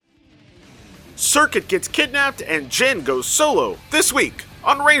Circuit gets kidnapped and Jen goes solo this week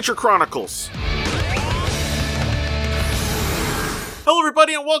on Ranger Chronicles. Hello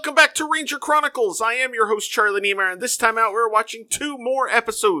everybody and welcome back to Ranger Chronicles. I am your host Charlie Niemeyer, and this time out we're watching 2 more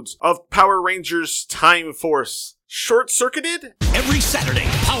episodes of Power Rangers Time Force. Short-circuited? Every Saturday,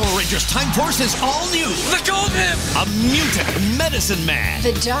 Power Rangers Time Force is all new. Let go of him! A mutant medicine man.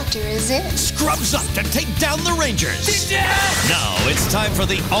 The doctor is in. Scrubs up to take down the Rangers. Now it's time for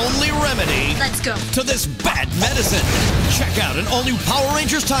the only remedy. Let's go. To this bad medicine. Check out an all-new Power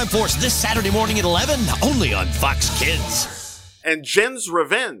Rangers Time Force this Saturday morning at 11, only on Fox Kids. And Jen's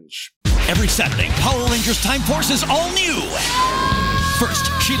Revenge. Every Saturday, Power Rangers Time Force is all new. First,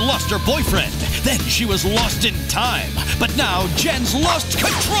 she lost her boyfriend. Then she was lost in time. But now, Jen's lost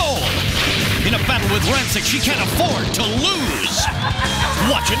control. In a battle with Ransik she can't afford to lose.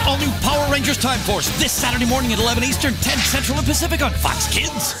 Watch an all-new Power Rangers Time Force this Saturday morning at 11 Eastern, 10 Central and Pacific on Fox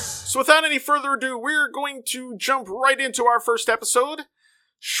Kids. So without any further ado, we're going to jump right into our first episode,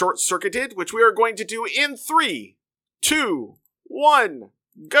 Short-Circuited, which we are going to do in 3, 2, 1,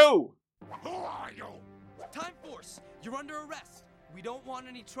 go! Who are you? Time Force, you're under arrest. We don't want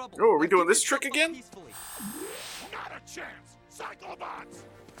any trouble. Oh, are we doing this trick again? Peacefully. Not a chance, Cyclobots!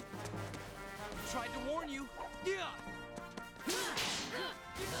 Tried to warn you. Yeah.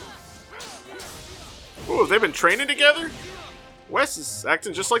 Oh, they've been training together? Wes is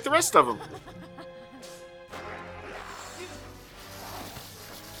acting just like the rest of them.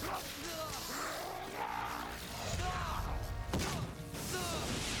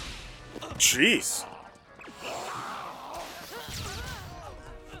 Jeez.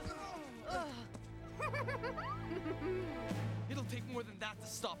 It'll take more than that to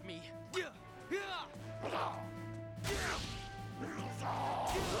stop me.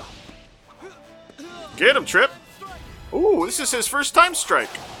 Get him, Trip. Ooh, this is his first time strike.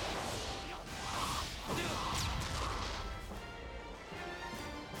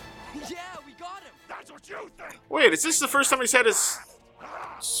 Yeah, we got him. That's what you think. Wait, is this the first time he's had his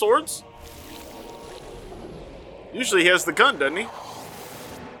swords? Usually he has the gun, doesn't he?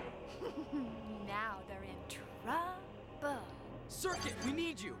 Now they're in trouble. Circuit, we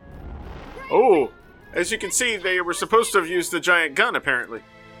need you. Oh, as you can see, they were supposed to have used the giant gun, apparently.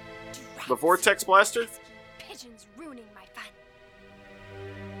 The Vortex Blaster? Pigeons ruining my fun.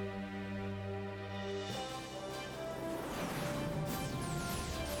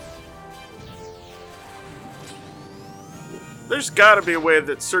 There's gotta be a way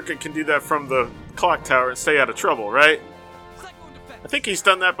that Circuit can do that from the clock tower and stay out of trouble, right? Cyclone defense. I think he's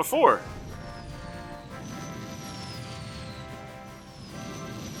done that before.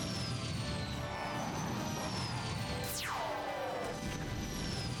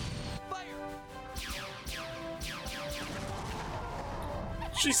 Fire.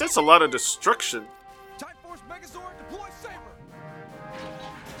 Jeez, that's a lot of destruction. Time Force Megazord, deploy Saber.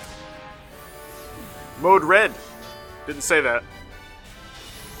 Mode red. Didn't say that.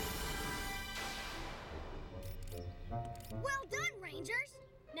 Well done, Rangers.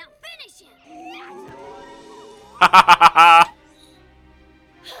 Now finish him.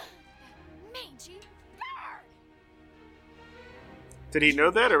 Mangy bird. Did he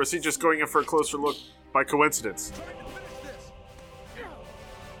know that, or was he just going in for a closer look by coincidence? Trying to finish this.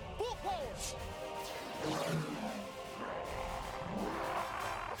 Full power.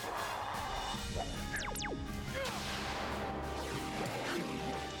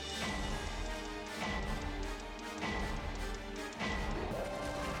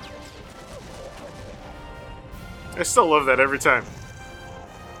 I still love that every time.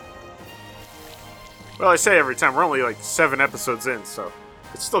 Well, I say every time. We're only like 7 episodes in, so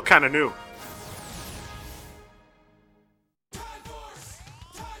it's still kind of new.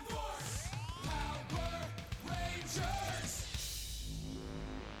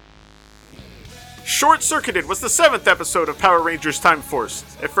 Short-Circuited was the 7th episode of Power Rangers Time Force.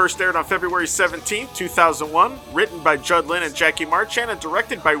 It first aired on February 17, 2001, written by Judd Lynn and Jackie Marchand and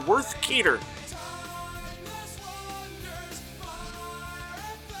directed by Worth Keeter.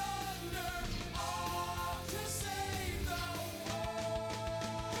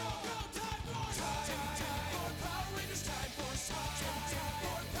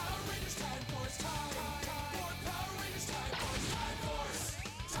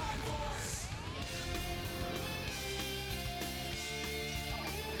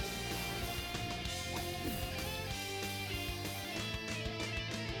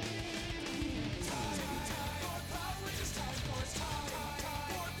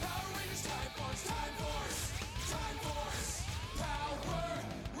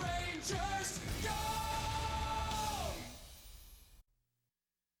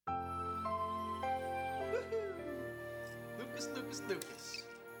 Lucas.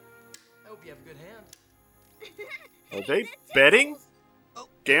 I hope you have a good hand. Are they betting? Oh,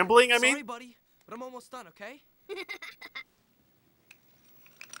 Gambling, I mean? sorry, buddy, but I'm almost done, okay?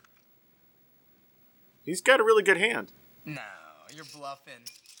 He's got a really good hand. No, you're bluffing.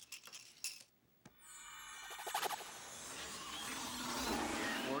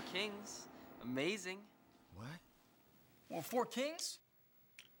 4 kings. Amazing. What? Well, 4 kings?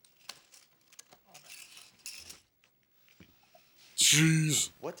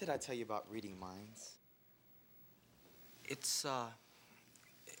 Jeez. What did I tell you about reading minds? It's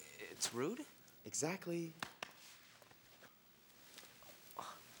rude? Exactly.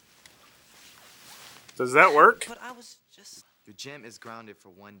 Does that work? But I was just... Your gem is grounded for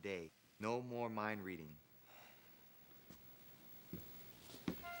 1 day. No more mind reading.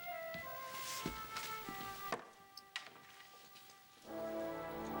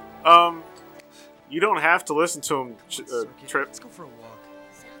 You don't have to listen to him, Trip. Let's go for a walk.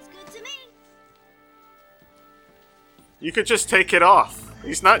 Sounds good to me. You could just take it off.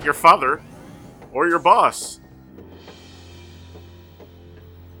 He's not your father. Or your boss.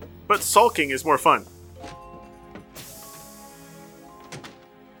 But sulking is more fun.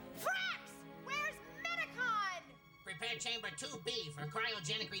 Frax! Where's Metacon? Prepare chamber 2B for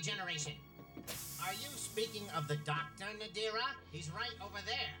cryogenic regeneration. Are you speaking of the doctor, Nadira? He's right over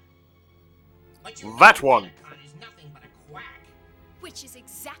there. But you That know one. Metacon is nothing but a quack. Which is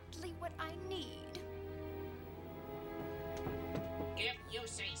exactly what I need. If you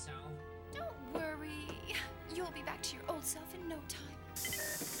say so. Don't worry. You'll be back to your old self in no time.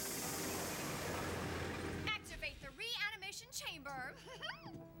 Activate the reanimation chamber.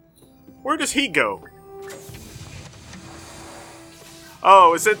 Where does he go?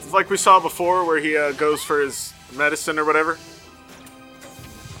 Oh, is it like we saw before where he goes for his medicine or whatever?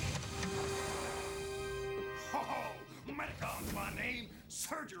 Metacon's my name,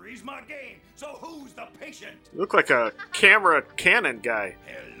 surgery's my game, so who's the patient? You look like a camera cannon guy.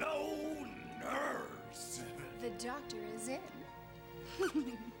 Hello, nurse. The doctor is in.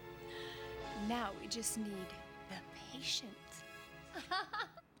 Now we just need the patient.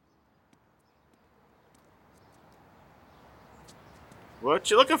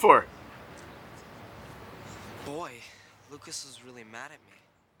 What you looking for? Boy, Lucas is really mad at me.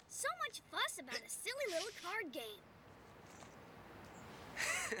 So much fuss about a silly little card game.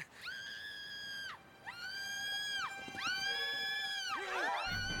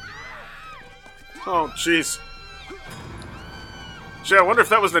 Oh, jeez. Gee, I wonder if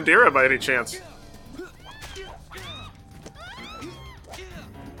that was Nadira by any chance.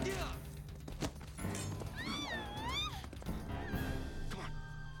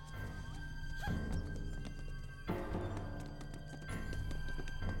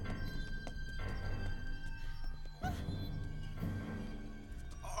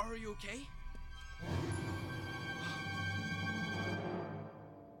 Are you okay?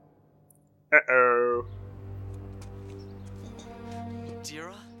 Uh-oh.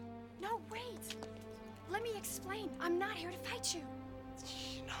 Dira? No, wait. Let me explain. I'm not here to fight you.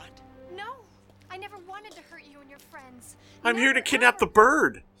 You're not? No. I never wanted to hurt you and your friends. I'm here to Never, kidnap the ever.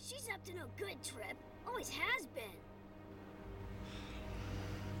 bird. She's up to no good, Trip. Always has been.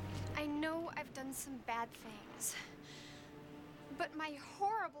 I know I've done some bad things. But my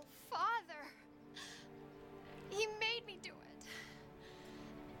horrible father, he made me do it.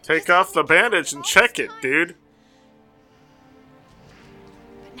 Take off the bandage and check it, dude.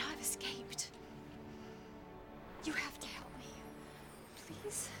 But now I've escaped. You have to help me.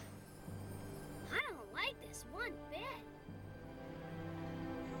 Please? I don't like this one bit.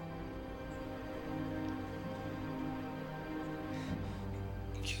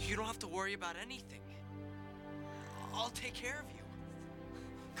 You don't have to worry about anything. I'll take care of you.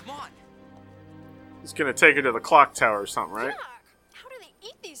 Come on. He's gonna take her to the clock tower or something, right? Yuck. How do they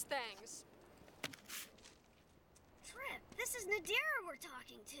eat these things? Trip, this is Nadira we're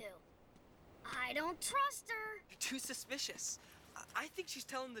talking to. I don't trust her. You're too suspicious. I think she's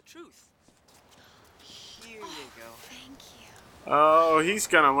telling the truth. Here you go. Thank you. Oh, he's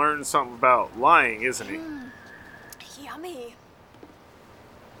gonna learn something about lying, isn't he? Yummy.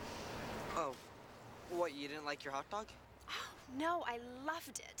 Oh, what, you didn't like your hot dog? Oh, no, I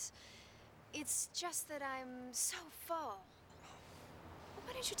loved it. It's just that I'm so full.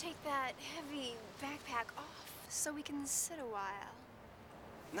 Why don't you take that heavy backpack off so we can sit a while?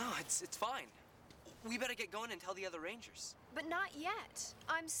 No, it's fine. We better get going and tell the other rangers. But not yet.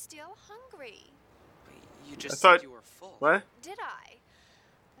 I'm still hungry. You just thought- said you were full. What? Did I?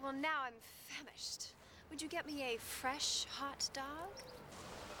 Well, now I'm famished. Would you get me a fresh hot dog?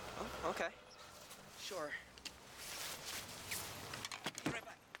 Oh, okay. Sure.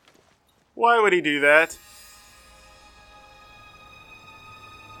 Why would he do that?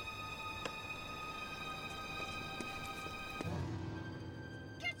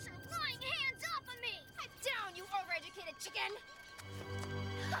 Get your lying hands off of me! Down, you overeducated chicken!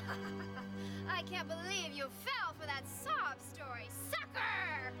 I can't believe you fell for that sob story,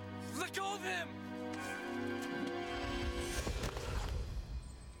 sucker! Let go of him!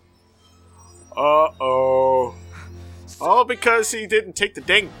 Uh-oh. All because he didn't take the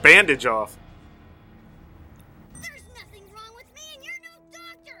dang bandage off. There's nothing wrong with me, and you're no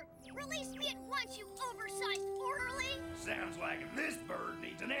doctor! Release me at once, you oversized orderly! Sounds like this bird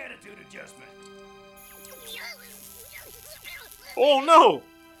needs an attitude adjustment. Oh no!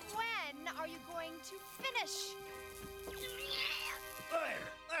 When are you going to finish? There,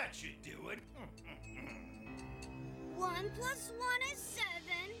 that should do it. 1 + 1 is 7.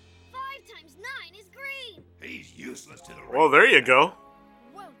 5 times 9 is green. He's useless to the Well, there you go.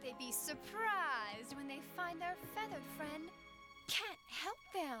 Won't they be surprised when they find their feathered friend can't help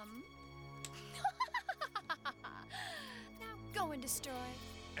them? Now go and destroy.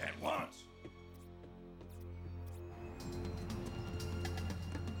 At once.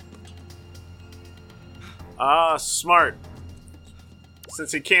 Ah, smart.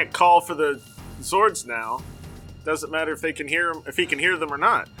 Since he can't call for the Zords now, doesn't matter if they can hear him, if he can hear them or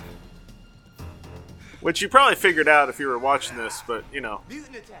not. Which you probably figured out if you were watching this, but you know,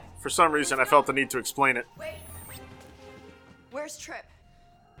 for some reason I felt the need to explain it. Wait. Where's Trip?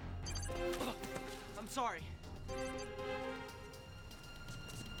 I'm sorry.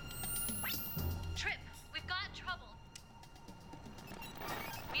 Trip, we've got trouble.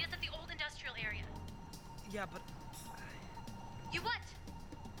 Meet us at the old industrial area. Yeah, but... You what?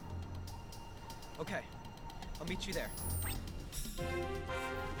 Okay. I'll meet you there.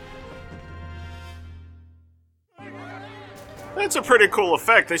 That's a pretty cool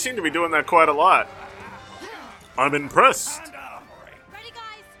effect. They seem to be doing that quite a lot. I'm impressed. Ready,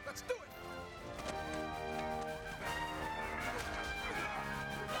 guys? Let's do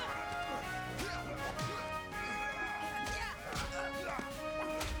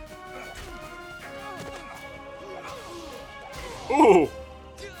it! Ooh.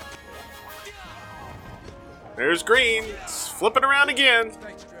 There's Green. It's flipping around again.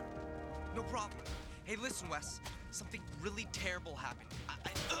 Thanks, Trip. No problem. Hey, listen, Wes. Something really terrible happened.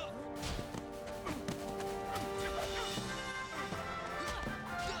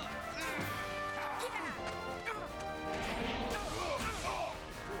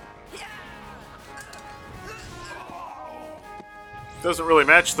 Doesn't really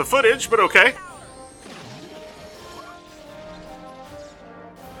match the footage, but okay.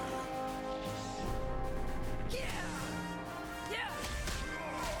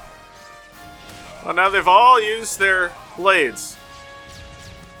 Well, now they've all used their blades.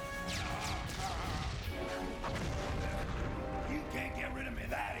 You can't get rid of me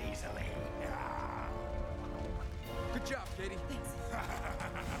that easily. Good job, Katie.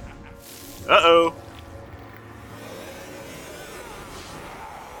 Uh-oh.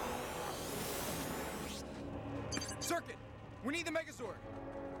 Circuit! We need the Megazord!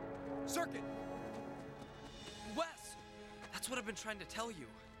 Circuit! Wes! That's what I've been trying to tell you.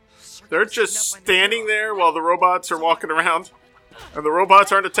 Circuit They're was just kidnapped by standing Nadira. there while the robots are walking around. And the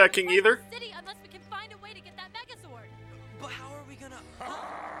robots aren't attacking either. City, unless we can find a way to get that Megazord. But how are we gonna...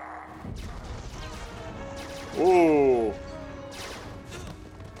 Ooh.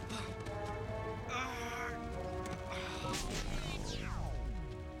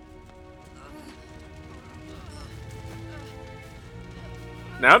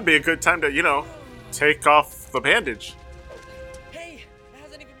 Now would be a good time to, you know, take off the bandage. Hey! It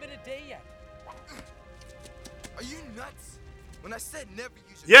hasn't even been a day yet. Are you nuts? When I said never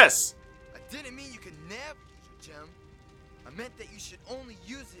use your Yes. gem, I didn't mean you can never use your gem. I meant that you should only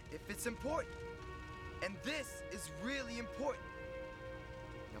use it if it's important. And this is really important.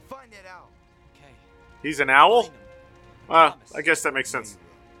 Now find that out. Okay. He's an owl? Promise. I guess that makes sense.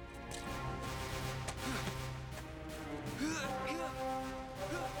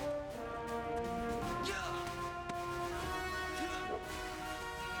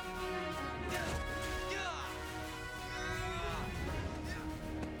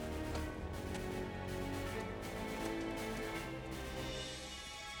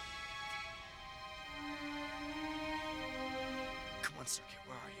 Come on, Circuit,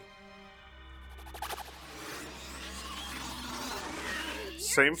 where are you?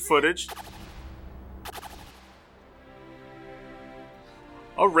 Same footage.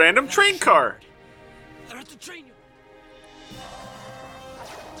 A random train car. They're at the train yard.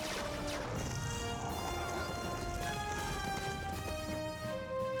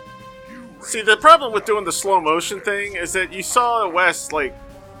 You See, the problem with doing the slow motion thing is that you saw Wes, like,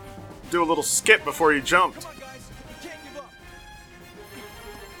 do a little skip before he jumped. Come on, guys. You can't give up.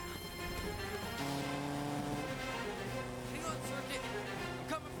 Hang on, Circuit. I'm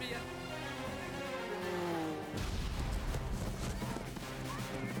coming for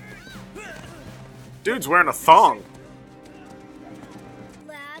you. Dude's wearing a thong.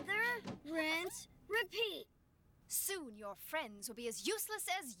 Lather, rinse, repeat. Soon your friends will be as useless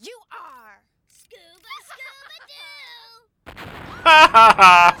as you are. Scuba, scuba, doo. Ha ha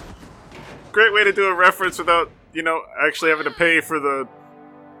ha! Great way to do a reference without, actually having to pay for the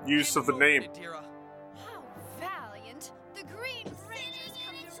use of the name. Adira. How valiant! The Green Ranger's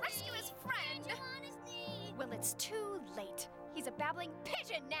coming to rescue his friend. Well, it's too late. He's a babbling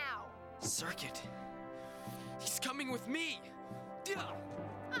pigeon now. Circuit. He's coming with me. Duh.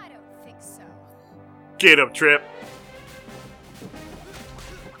 I don't think so. Get him, Trip.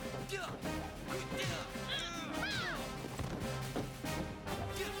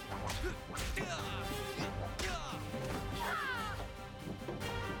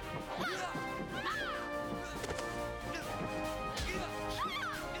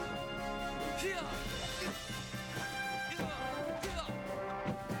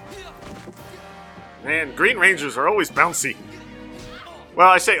 Man, Green Rangers are always bouncy. Well,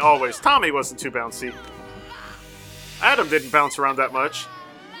 I say always. Tommy wasn't too bouncy. Adam didn't bounce around that much.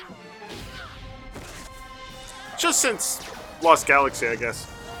 Just since Lost Galaxy, I guess.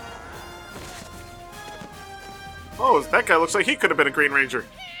 Oh, that guy looks like he could have been a Green Ranger.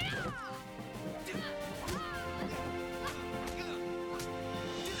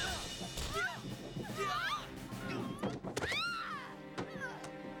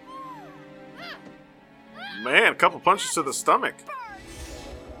 Man, a couple punches to the stomach.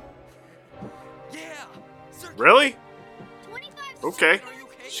 Yeah. Circuit. Really? 25 Okay. Are you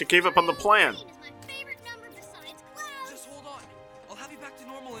okay? She gave up on the plan. is my favorite number besides clouds. Just hold on. I'll have you back to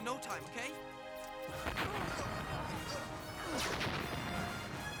normal in no time, okay?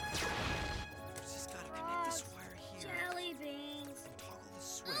 Just gotta connect this wire here. Jelly beans. Toggle the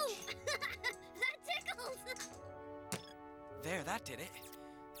switch. Ooh, that tickles. There, that did it.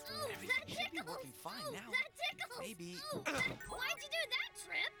 Ooh, Everything that should be tickles. working fine Ooh, now. that tickles. Maybe. Ooh, why'd you do that,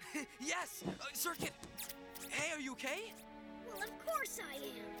 Trip? Yes! Circuit! Hey, are you okay? Well, of course I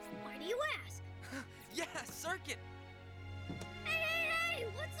am. Why do you ask? Yeah, Circuit! Hey,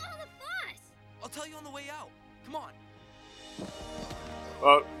 what's all the fuss? I'll tell you on the way out. Come on.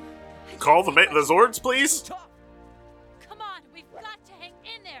 Call the Zords, please? Tough! Come on, we've got to hang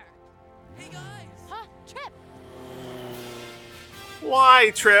in there. Hey, guys! Huh? Trip!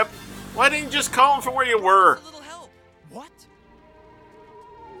 Why, Trip? Why didn't you just call him from where you were? A little help. What?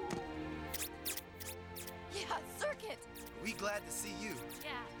 Yeah, Circuit. We glad to see you.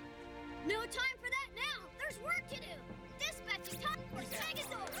 Yeah. No time for that now. There's work to do. Dispatching time for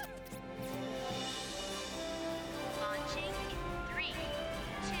Megazord. Launching in 3,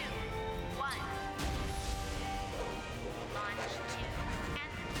 2, 1. Launch 2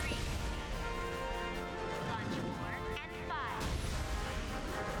 and 3. Launch 4 and 5.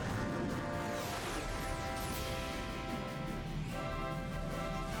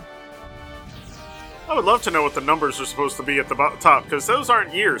 I would love to know what the numbers are supposed to be at the top, because those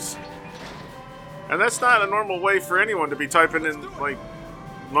aren't years. And that's not a normal way for anyone to be typing in, like,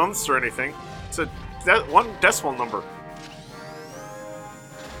 months or anything. It's that one decimal number.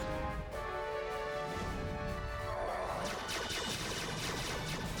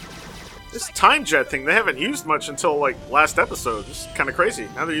 This time jet thing, they haven't used much until, like, last episode. It's kind of crazy.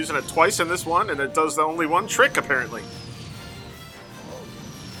 Now they're using it twice in this one, and it does the only one trick, apparently.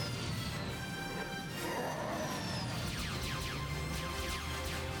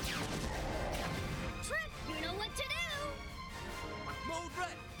 Trip, you know what to do. Mode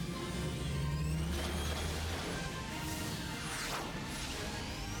red.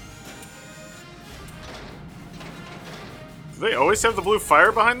 Do they always have the blue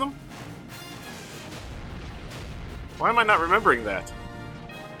fire behind them? Why am I not remembering that?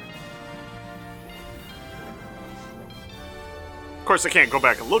 Of course, I can't go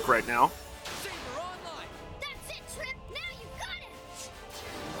back and look right now. Saber online. That's it, Trip. Now you got it.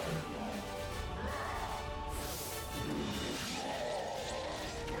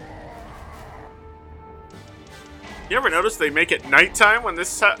 You ever notice they make it nighttime when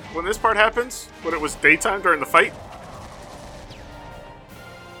this part happens? When it was daytime during the fight?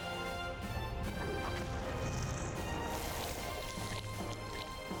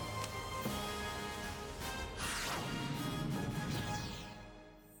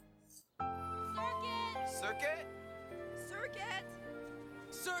 Circuit! Circuit?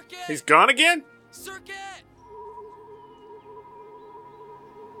 Circuit. Circuit! He's gone again? Circuit!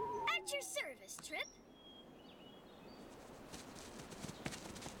 At your service, Trip.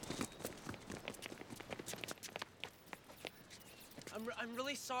 I'm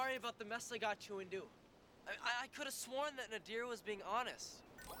really sorry about the mess I got you into. I could have sworn that Nadira was being honest.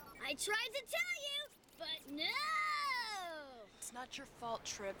 I tried to tell you, but no! It's not your fault,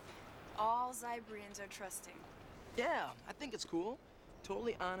 Trip. All Zybrians are trusting. Yeah, I think it's cool.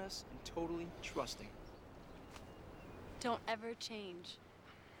 Totally honest and totally trusting. Don't ever change.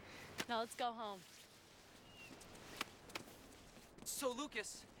 Now let's go home. So,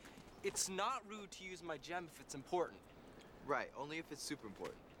 Lucas, it's not rude to use my gem if it's important. Right, only if it's super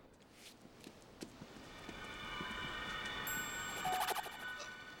important.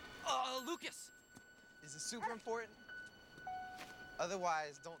 Lucas! Is it super important?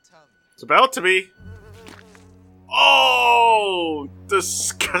 Otherwise, don't tell me. It's about to be. Oh,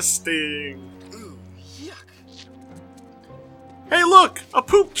 disgusting. Ooh, yuck. Hey, look, a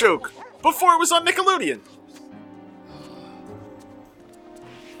poop joke. Before it was on Nickelodeon.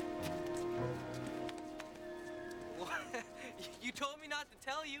 You told me not to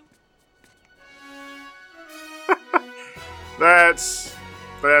tell you.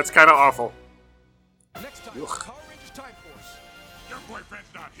 That's kind of awful. Next time, Ugh. Power Rangers Time Force. Your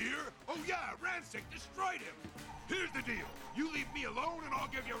boyfriend's not here? Oh yeah, Rancic destroyed him. Here's the deal. You leave me alone and I'll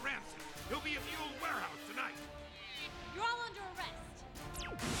give you Rancic. He'll be at the old warehouse tonight. You're all under arrest.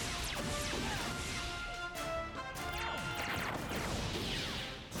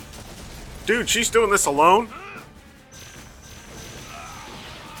 Dude, she's doing this alone? Full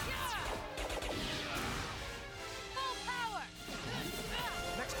power.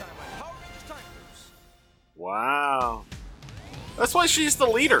 Next time on Power Rangers Time Force. Wow. That's why she's the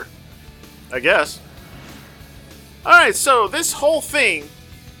leader, I guess. Alright, so this whole thing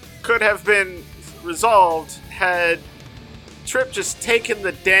could have been resolved had Trip just taken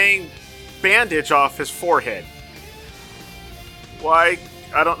the dang bandage off his forehead. Why?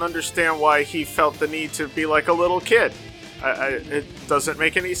 I don't understand why he felt the need to be like a little kid. It doesn't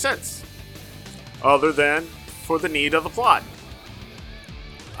make any sense. Other than for the need of the plot.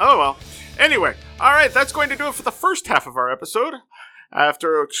 Oh well. Anyway, alright, that's going to do it for the first half of our episode.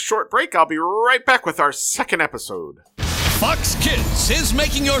 After a short break, I'll be right back with our second episode. Fox Kids is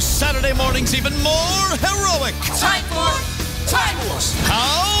making your Saturday mornings even more heroic. Time for Time Force.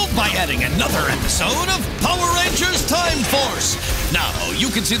 How? By adding another episode of Power Rangers Time Force. Now, you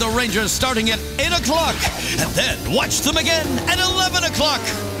can see the Rangers starting at 8 o'clock, and then watch them again at 11 o'clock.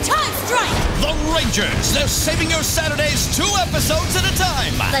 Time Strike. The Rangers, they're saving your Saturdays 2 episodes at a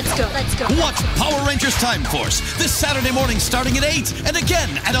time. Let's go. Watch Power Rangers Time Force this Saturday morning starting at 8 and again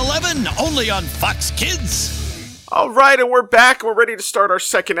at 11, only on Fox Kids. Alright, and we're back. We're ready to start our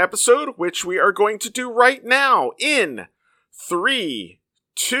second episode, which we are going to do right now in 3,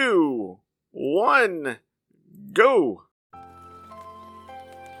 2, 1, go.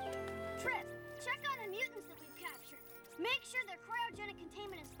 Trip, check on the mutants that we've captured. Make sure their cryogenic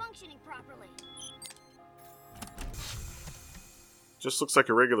containment is functioning properly. Just looks like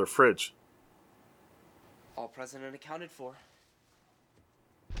a regular fridge. All present and accounted for.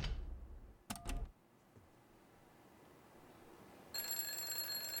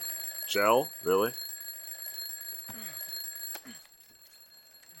 Gel? Really?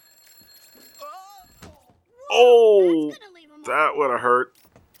 Oh, that would have hurt.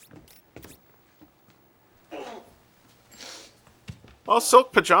 Oh,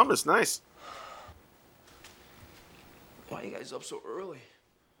 silk pajamas, nice. Why are you guys up so early?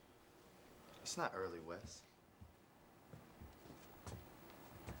 It's not early, Wes.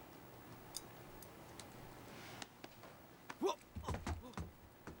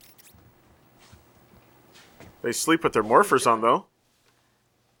 They sleep with their morphers on, though.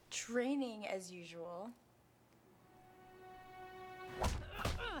 Training as usual.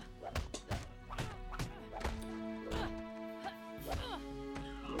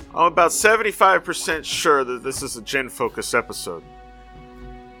 I'm about 75% sure that this is a Gen Focus episode.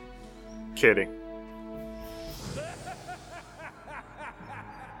 Kidding.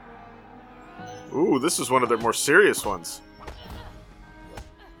 Ooh, this is one of their more serious ones.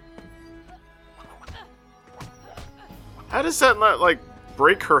 How does that not, like,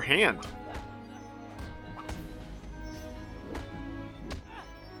 break her hand?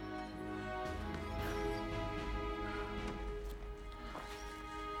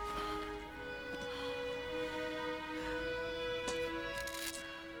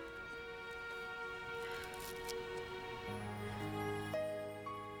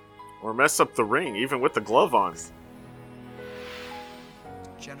 Or mess up the ring, even with the glove on.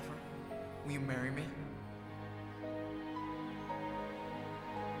 Jennifer, will you marry me?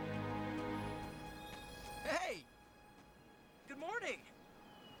 Hey! Good morning!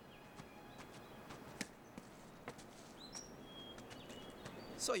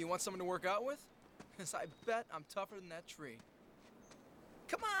 So, you want someone to work out with? Because I bet I'm tougher than that tree.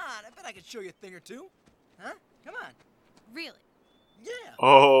 Come on, I bet I could show you a thing or two. Huh? Come on. Really? Yeah.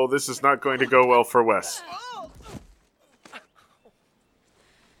 Oh, this is not going to go well for Wes.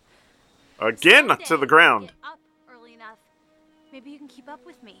 Again Someday, to the ground. Get up early enough. Maybe you can keep up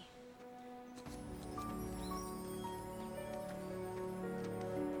with me.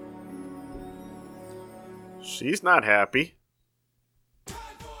 She's not happy.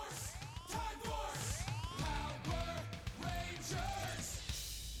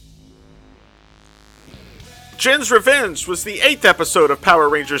 Jen's Revenge was the 8th episode of Power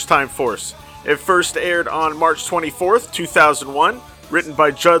Rangers Time Force. It first aired on March 24th, 2001, written by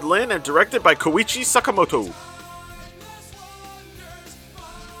Judd Lin and directed by Koichi Sakamoto.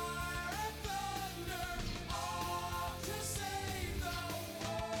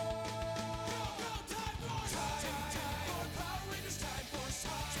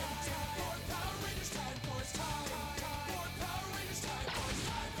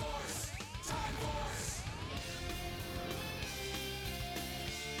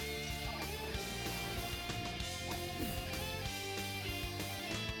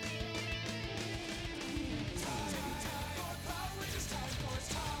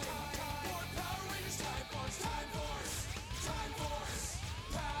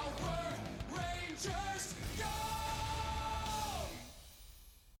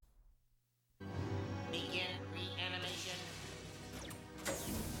 Begin reanimation.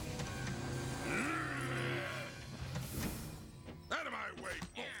 Out of my way,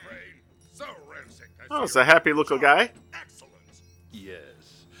 Wolfrain. So, Ransik, Oh, it's a happy little guy. excellent.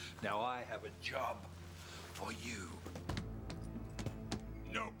 Yes. Now I have a job for you.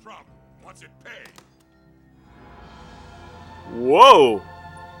 No problem. What's it pay? Whoa!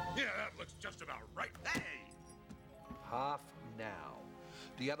 Yeah, that looks just about right. Hey! Half now.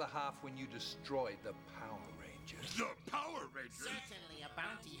 The other half when you destroy the Power Rangers. The Power Rangers? Certainly a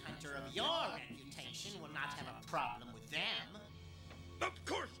bounty hunter of your reputation will not have a problem with them. Of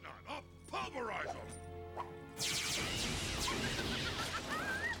course not. I'll pulverize them.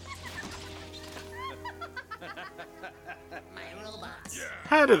 My robots. Yeah.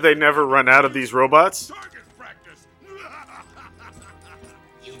 How did they never run out of these robots? Target practice.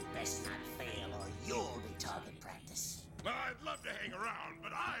 You best not fail or you'll be target practice. I'd love to hang around,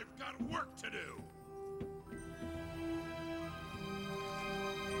 but I've got work to do.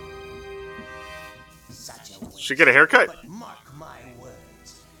 Such a waste. Should get a haircut. But mark my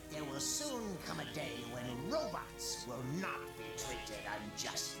words, there will soon come a day when robots will not be treated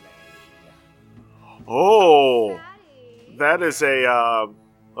unjustly. Oh, that is a.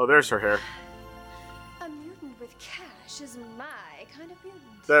 Oh, there's her hair. A mutant with cash is my kind of mutant.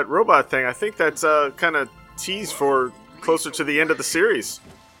 That robot thing. I think that's kind of tease for closer to the end of the series.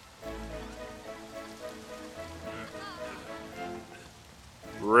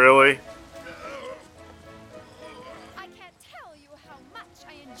 Really? I can't tell you how much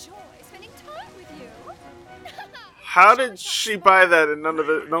I enjoy spending time with you. How did she buy that and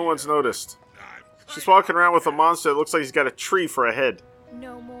no one's noticed? She's walking around with a monster that looks like he's got a tree for a head.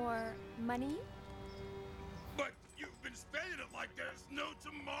 No more money? But you've been spending it like there's no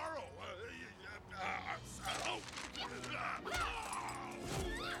tomorrow.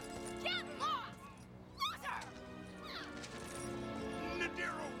 Get lost! Loser!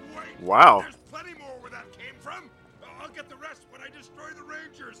 Nadero, wait! Wow. There's plenty more where that came from. I'll get the rest when I destroy the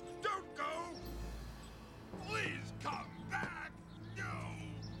Rangers. Don't go! Please come back!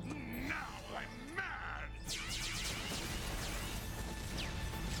 No! Now I'm mad!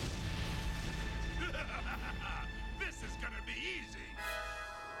 This is gonna be easy!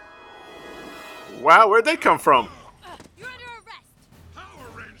 Wow, where'd they come from? You're under arrest. Power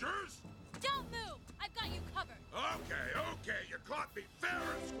Rangers! Don't move. I've got you covered. Okay, you caught me fair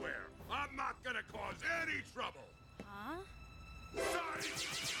and square. I'm not gonna cause any trouble. Huh?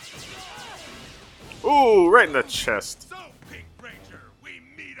 Ooh, right in the chest. So, Pink Ranger, we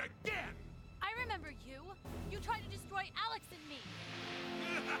meet again! I remember you. You tried to destroy Alex and me.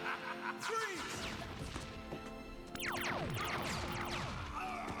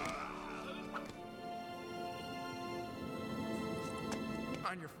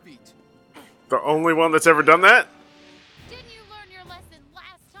 On your feet. The only one that's ever done that? Didn't you learn your lesson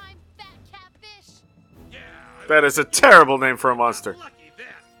last time, fat catfish? That is a terrible name for a monster. Lucky then.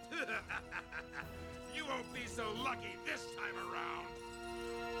 You won't be so lucky this time around.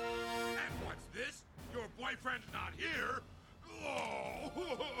 this? Your boyfriend's not here? Oh.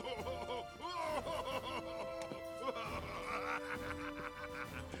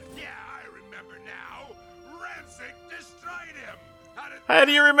 Yeah, I remember now. Rancic destroyed him. How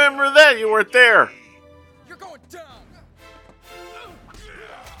do you remember that? You weren't there. You're going down.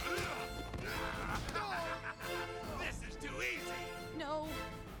 This is too easy. No.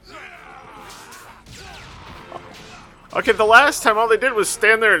 Okay, the last time all they did was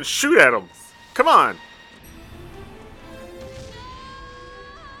stand there and shoot at him. Come on.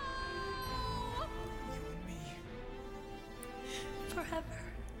 Forever.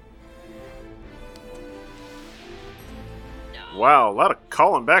 Wow, a lot of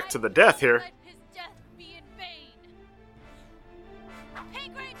calling back to the death here. Let his death be in vain.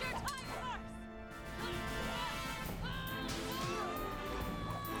 Pink Ranger Time Force!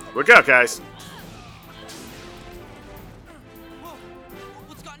 Look out, guys. Whoa,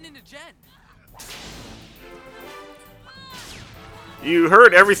 what's gotten into Jen? You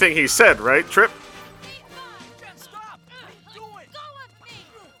heard everything he said, right, Trip? Jen, stop! What are you doing? Go with me!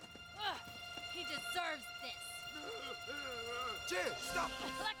 He deserves this. Jen, stop!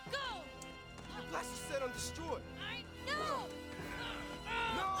 Let go! The blast is set on destroy. I know!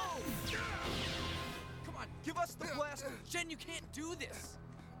 No! Come on, give us the blast. Jen, you can't do this.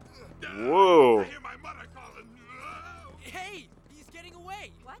 Whoa. I hear my mother calling. Hey, he's getting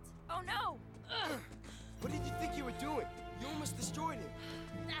away. What? Oh no! What did you think you were doing? You almost destroyed him.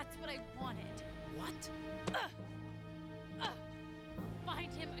 That's what I wanted. What?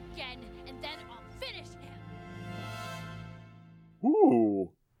 Find him again, and then I'll finish him. Ooh.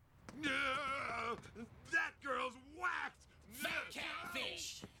 That girl's whacked.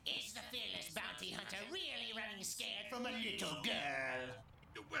 Catfish! Is the fearless bounty hunter really running scared from a little girl?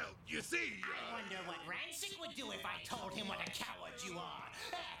 Well, you see, I wonder what Rancic would do if I told him what a coward you are.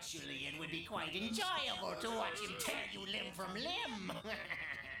 Actually, it would be quite enjoyable to watch him tear you limb from limb.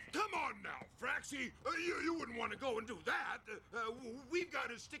 Come on now, Fraxy. You wouldn't want to go and do that. We've got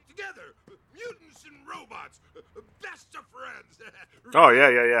to stick together. Mutants and robots. Best of friends. Oh,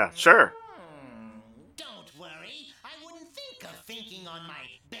 yeah. Sure. Don't worry. I wouldn't think of thinking on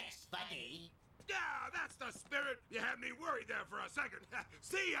my best buddy. Yeah, that's the spirit. You had me worried there for a second.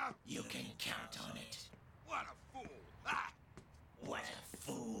 See ya. You can count on it. What a fool. Ah. What a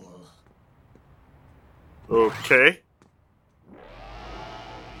fool. Okay.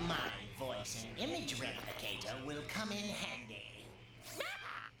 My voice and image replicator will come in handy.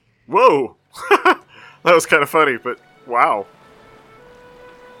 Whoa. That was kind of funny, but wow.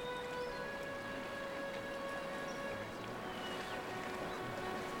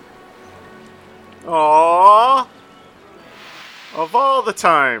 Aww. Of all the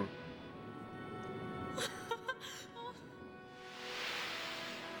time.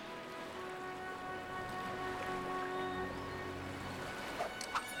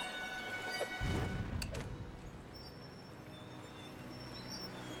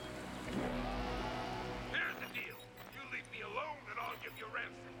 Here's the deal. You leave me alone and I'll give you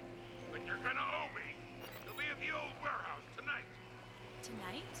ransom. But you're gonna owe me. You'll be at the old warehouse tonight.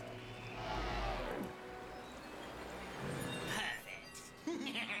 Tonight?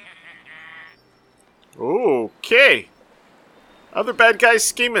 Okay. Other bad guys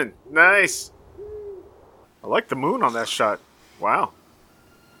scheming. Nice. I like the moon on that shot. Wow.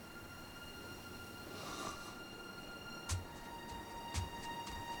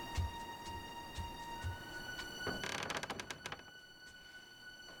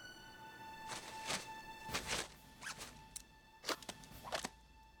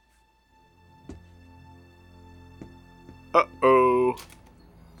 Uh-oh.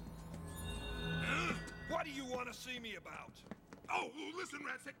 What do you want to see me about? Oh, listen,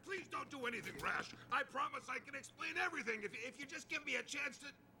 Rancic, please don't do anything rash. I promise I can explain everything if you just give me a chance to...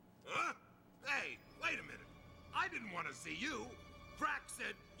 Huh? Hey, wait a minute. I didn't want to see you. Frax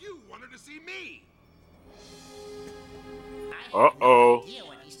said you wanted to see me. I have no idea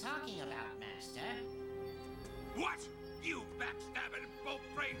what he's talking about, Master. What? You backstabbing,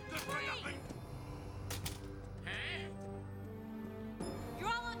 both-brained, good-for-nothing... You're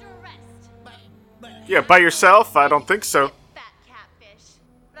all under arrest. But Yeah, by yourself? I don't think so. Fat catfish.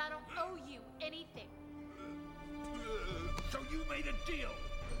 But I don't owe you anything. So you made a deal.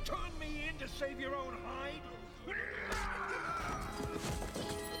 Turn me in to save your own hide?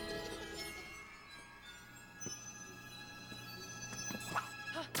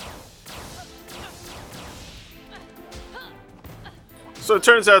 So it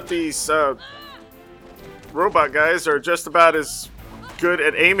turns out these robot guys are just about as good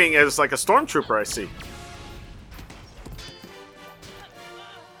at aiming as like a stormtrooper, I see.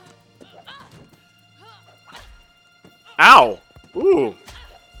 Ow! Ooh.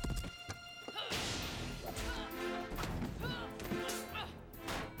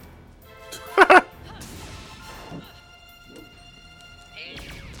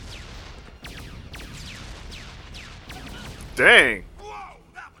 Dang. Whoa,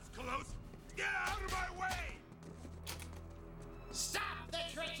 that was close. Get out of my way! Stop the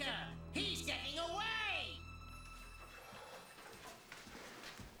traitor! He's getting away!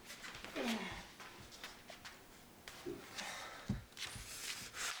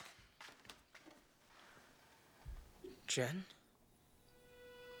 Jen?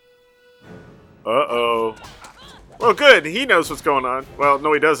 Uh-oh. Well, good. He knows what's going on. Well,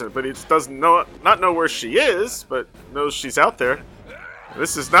 no, he doesn't. But he just doesn't not know where she is, but knows she's out there.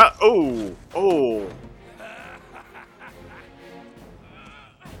 This is not. Oh, oh.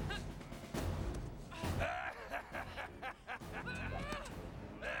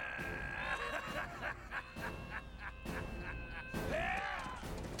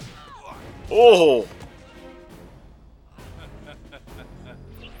 Oh.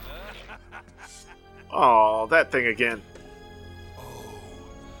 Oh, that thing again.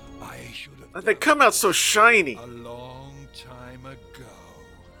 I should have. They come out so shiny. A long time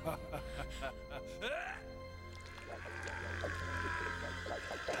ago.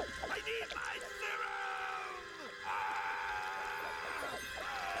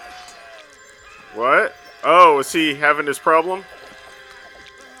 What? Oh, is he having his problem?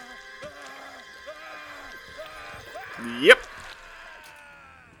 Yep.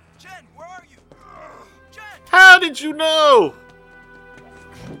 Jen, where are you? Jen! How did you know?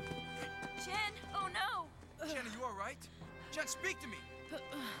 Jen, oh no! Jen, are you alright? Jen, speak to me!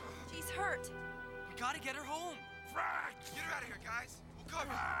 She's hurt. We gotta get her home! Frack! Get her out of here, guys! We'll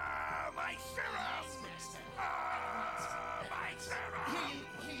cover you! My serum! My serum!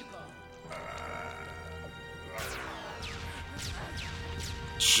 Here you go.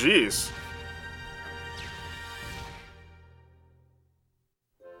 Jeez.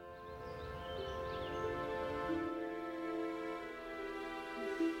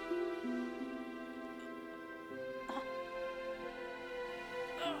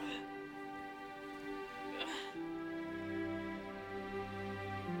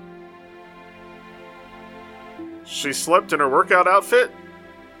 She slept in her workout outfit?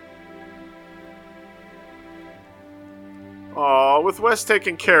 Aw, with Wes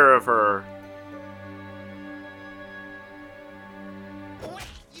taking care of her. Wait,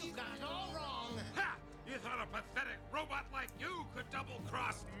 you got it all wrong! Ha! You thought a pathetic robot like you could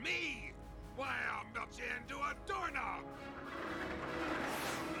double-cross me? Why, I'll melt you into a doorknob!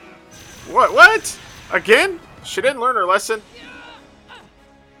 What? Again? She didn't learn her lesson?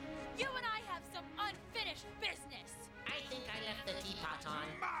 You and I have some unfinished business. I think I left the teapot on.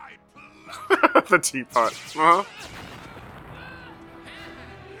 My The teapot. Uh-huh.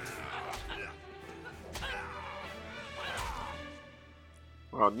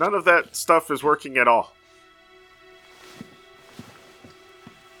 Well, none of that stuff is working at all.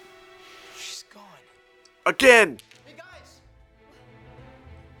 She's gone. Again! Hey, guys!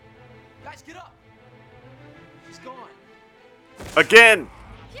 Guys, get up! She's gone. Again!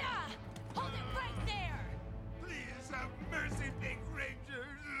 Yeah, hold it right there. Please have mercy, Pink Ranger.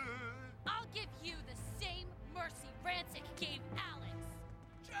 I'll give you the same mercy Rancic gave Alex.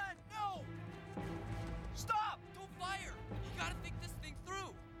 Jen, no! Stop! Don't fire! You gotta think this thing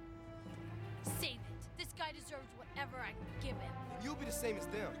through. Save it. This guy deserves whatever I can give him. You'll be the same as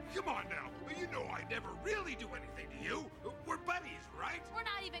them. Come on now. You know I never really do anything to you. We're buddies, right? We're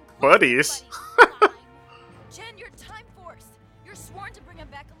not even close Buddies? to buddies. Jen, you're Time Force. You're sworn to bring him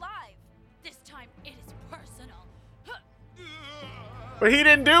back alive. This time it is personal. But he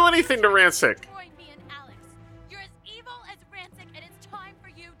didn't do anything to Rancic. Destroy me and Alex. You're as evil as Rancic, and it's time for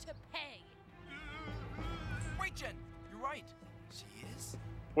you to pay. Wait, Jen, you're right. She is.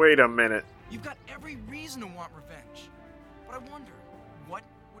 Wait a minute. You've got every reason to want revenge. But I wonder, what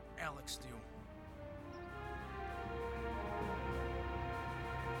would Alex do?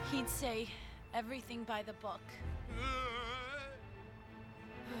 He'd say everything by the book.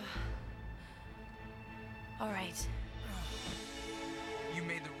 All right. You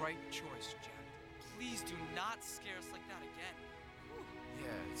made the right choice, Jen. Please do not scare us like that again.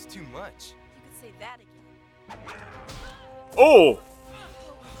 Yeah, it's too much. You could say that again. Oh!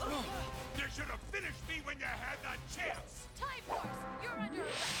 You should have finished me when you had the chance. Time Force, you're under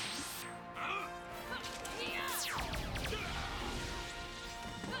arrest. Huh?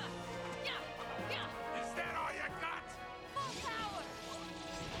 Is that all you got? Full power.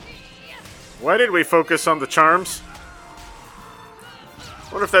 Why did we focus on the charms?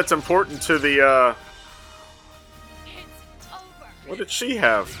 Wonder if that's important to the, It's What did she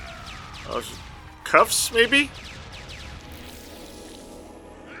have? Cuffs, maybe?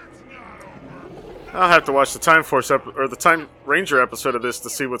 I'll have to watch the Time Force or the Time Ranger episode of this to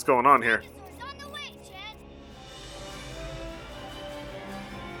see what's going on here.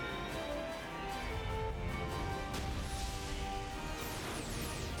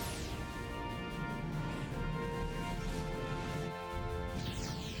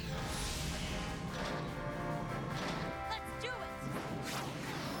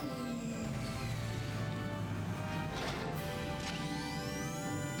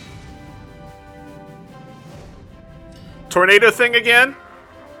 Tornado thing again?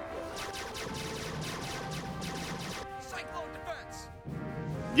 Cyclone defense.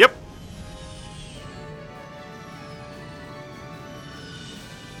 Yep.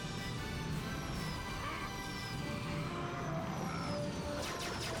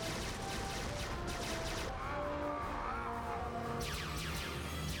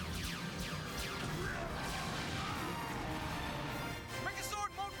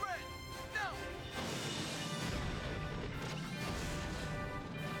 Megazord mode red. Now.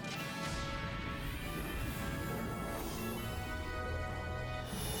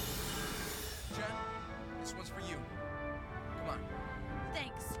 Jen, this one's for you. Come on.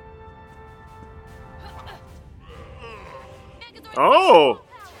 Thanks. Oh!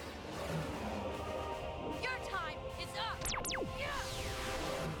 Your time is up.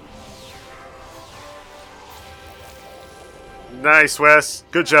 Nice, Wes.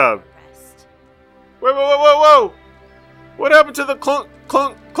 Good job. Whoa, whoa, whoa, whoa, whoa! What happened to the clunk,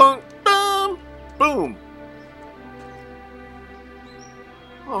 clunk, clunk, boom, boom?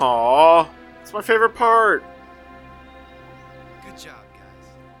 Aww, it's my favorite part. Good job, guys.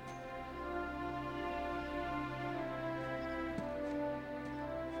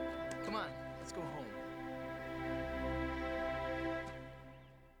 Come on, let's go home.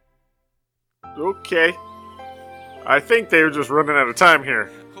 Okay. I think they were just running out of time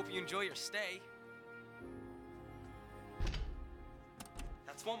here. Hope you enjoy your stay.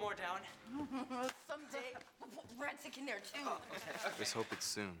 That's one more down. Someday, Rancic in there too. Just hope it's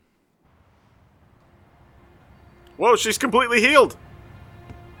soon. Whoa, she's completely healed.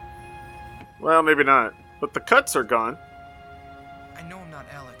 Well, maybe not. But the cuts are gone. I know I'm not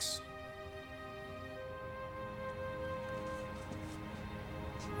Alex.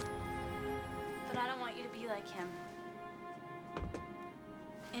 But I don't want you to be like him.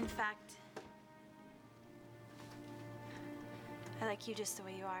 In fact, I like you just the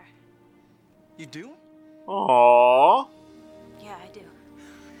way you are. You do? Aww. Yeah, I do.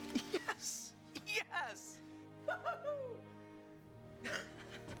 Yes! Yes!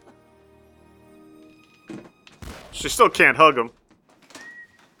 She still can't hug him.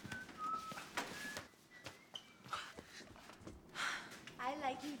 I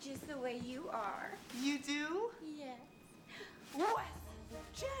like you just the way you are. You do? Yes. What?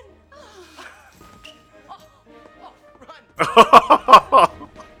 Jen!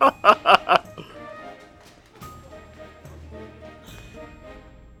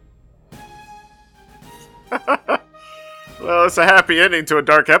 Well, it's a happy ending to a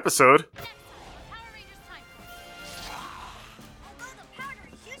dark episode. Although the powder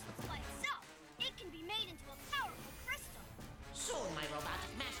is useless by itself, it can be made into a powerful crystal. Soon my robotic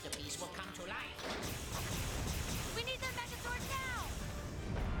masterpiece will come to life. We need the Megazord now!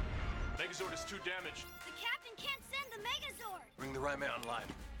 Megazord is too damaged. The captain can't send the Megazord. Bring the right man online.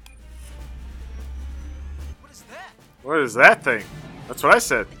 What is that? What is that thing? That's what I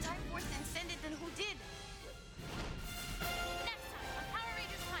said. The Time Force didn't send it, then who did? Next time on Power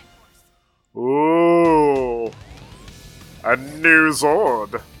Rangers Time Force. Ooh. A new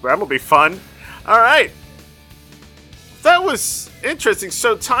Zord. That'll be fun. Alright. That was interesting.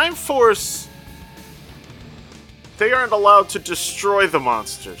 So Time Force, they aren't allowed to destroy the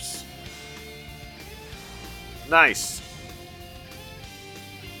monsters. Nice.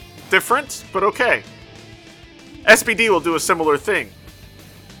 Different, but okay. SPD will do a similar thing.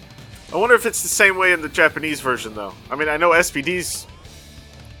 I wonder if it's the same way in the Japanese version, though. I mean, I know SPD's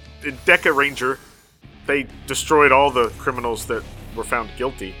in Deca Ranger, they destroyed all the criminals that were found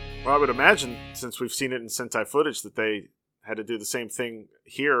guilty. Well, I would imagine, since we've seen it in Sentai footage, that they had to do the same thing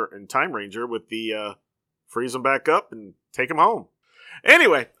here in Time Ranger with the freeze them back up and take them home.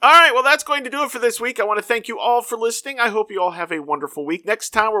 Anyway, alright, well that's going to do it for this week. I want to thank you all for listening. I hope you all have a wonderful week. Next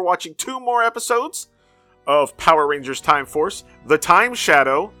time we're watching 2 more episodes of Power Rangers Time Force, The Time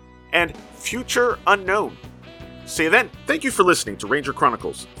Shadow, and Future Unknown. See you then. Thank you for listening to Ranger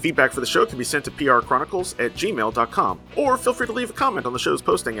Chronicles. Feedback for the show can be sent to prchronicles@gmail.com, or feel free to leave a comment on the show's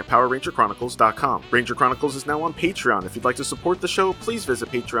posting at powerrangerchronicles.com. Ranger Chronicles is now on Patreon. If you'd like to support the show, please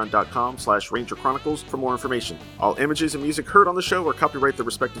visit patreon.com/rangerchronicles for more information. All images and music heard on the show are copyright the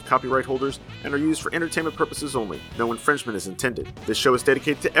respective copyright holders and are used for entertainment purposes only. No infringement is intended. This show is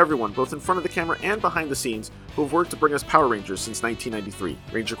dedicated to everyone, both in front of the camera and behind the scenes, who have worked to bring us Power Rangers since 1993.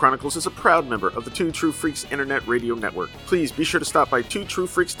 Ranger Chronicles is a proud member of the Two True Freaks Internet Radio Network. Please be sure to stop by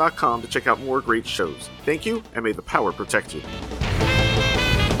twotruefreaks.com to check out more great shows. Thank you, and may the power protect you.